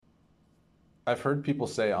I've heard people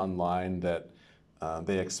say online that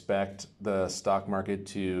they expect the stock market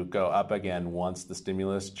to go up again once the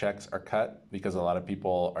stimulus checks are cut, because a lot of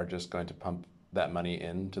people are just going to pump that money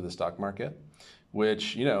into the stock market,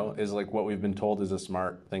 which, is like what we've been told is a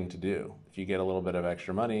smart thing to do. If you get a little bit of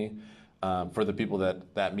extra money, for the people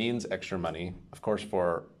that means extra money. Of course,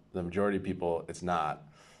 for the majority of people, it's not.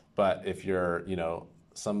 But if you're,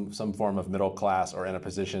 some form of middle class or in a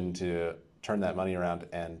position to turn that money around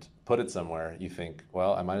and put it somewhere, you think,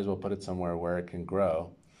 well, I might as well put it somewhere where it can grow.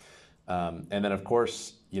 And then, of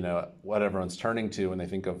course, what everyone's turning to when they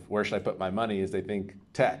think of where should I put my money is they think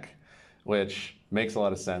tech, which makes a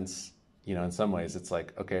lot of sense. In some ways, it's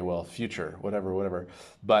like, okay, well, future, whatever.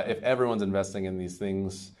 But if everyone's investing in these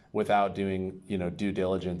things without doing, due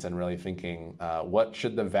diligence and really thinking, what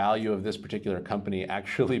should the value of this particular company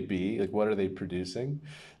actually be? Like, what are they producing?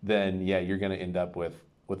 Then, yeah, you're going to end up with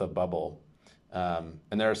a bubble. And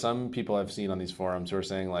there are some people I've seen on these forums who are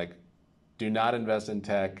saying, like, do not invest in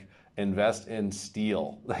tech, invest in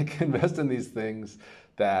steel. Like, invest in these things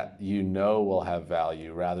that will have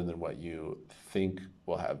value rather than what you think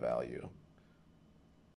will have value.